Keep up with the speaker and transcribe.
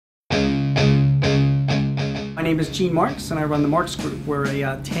My name is Gene Marks, and I run the Marks Group. We're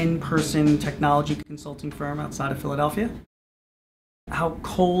a 10-person technology consulting firm outside of Philadelphia. How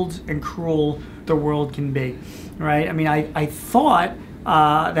cold and cruel the world can be, right? I mean, I thought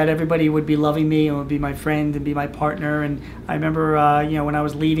that everybody would be loving me and would be my friend and be my partner. And I remember, when I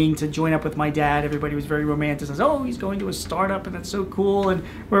was leaving to join up with my dad, everybody was very romantic. Says, "Oh, he's going to a startup, and that's so cool. And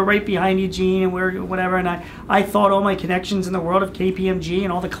we're right behind you, Gene, and we're whatever." And I thought all my connections in the world of KPMG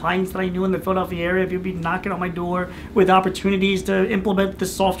and all the clients that I knew in the Philadelphia area, would be knocking on my door with opportunities to implement the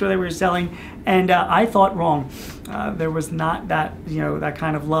software that we were selling. And I thought wrong. There was not that, that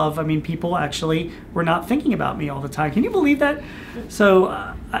kind of love. I mean, people actually were not thinking about me all the time. Can you believe that? So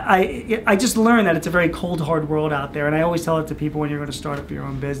I just learned that it's a very cold, hard world out there. And I always tell it to people when you're going to start up your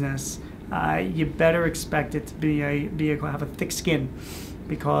own business, you better expect it to have a thick skin,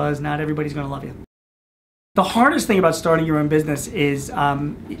 because not everybody's going to love you. The hardest thing about starting your own business is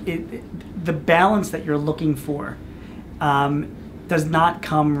the balance that you're looking for does not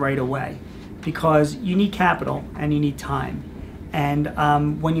come right away, because you need capital and you need time.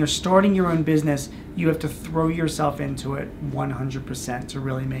 And when you're starting your own business, you have to throw yourself into it 100% to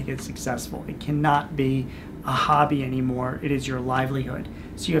really make it successful. It cannot be a hobby anymore. It is your livelihood.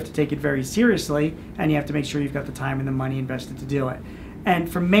 So you have to take it very seriously, and you have to make sure you've got the time and the money invested to do it.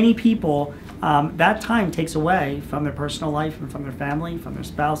 And for many people, that time takes away from their personal life and from their family, from their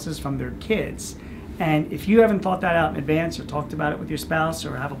spouses, from their kids. And if you haven't thought that out in advance or talked about it with your spouse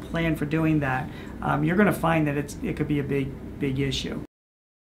or have a plan for doing that, you're going to find that it could be a big issue.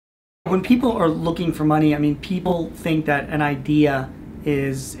 When people are looking for money, I mean, people think that an idea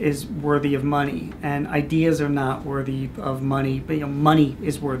is worthy of money, and ideas are not worthy of money, but money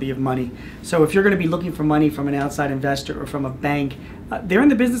is worthy of money. So if you're going to be looking for money from an outside investor or from a bank, they're in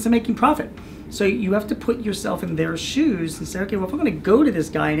the business of making profit. So you have to put yourself in their shoes and say, okay, well, if I'm going to go to this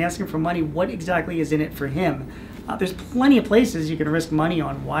guy and ask him for money, what exactly is in it for him? There's plenty of places you can risk money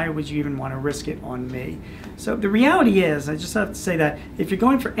on. Why would you even want to risk it on me? So the reality is, I just have to say that if you're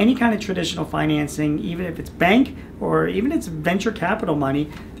going for any kind of traditional financing, even if it's bank or even if it's venture capital money,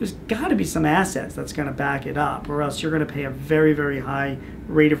 there's got to be some assets that's going to back it up, or else you're going to pay a very, very high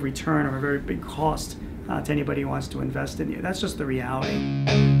rate of return or a very big cost to anybody who wants to invest in you. That's just the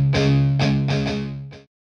reality.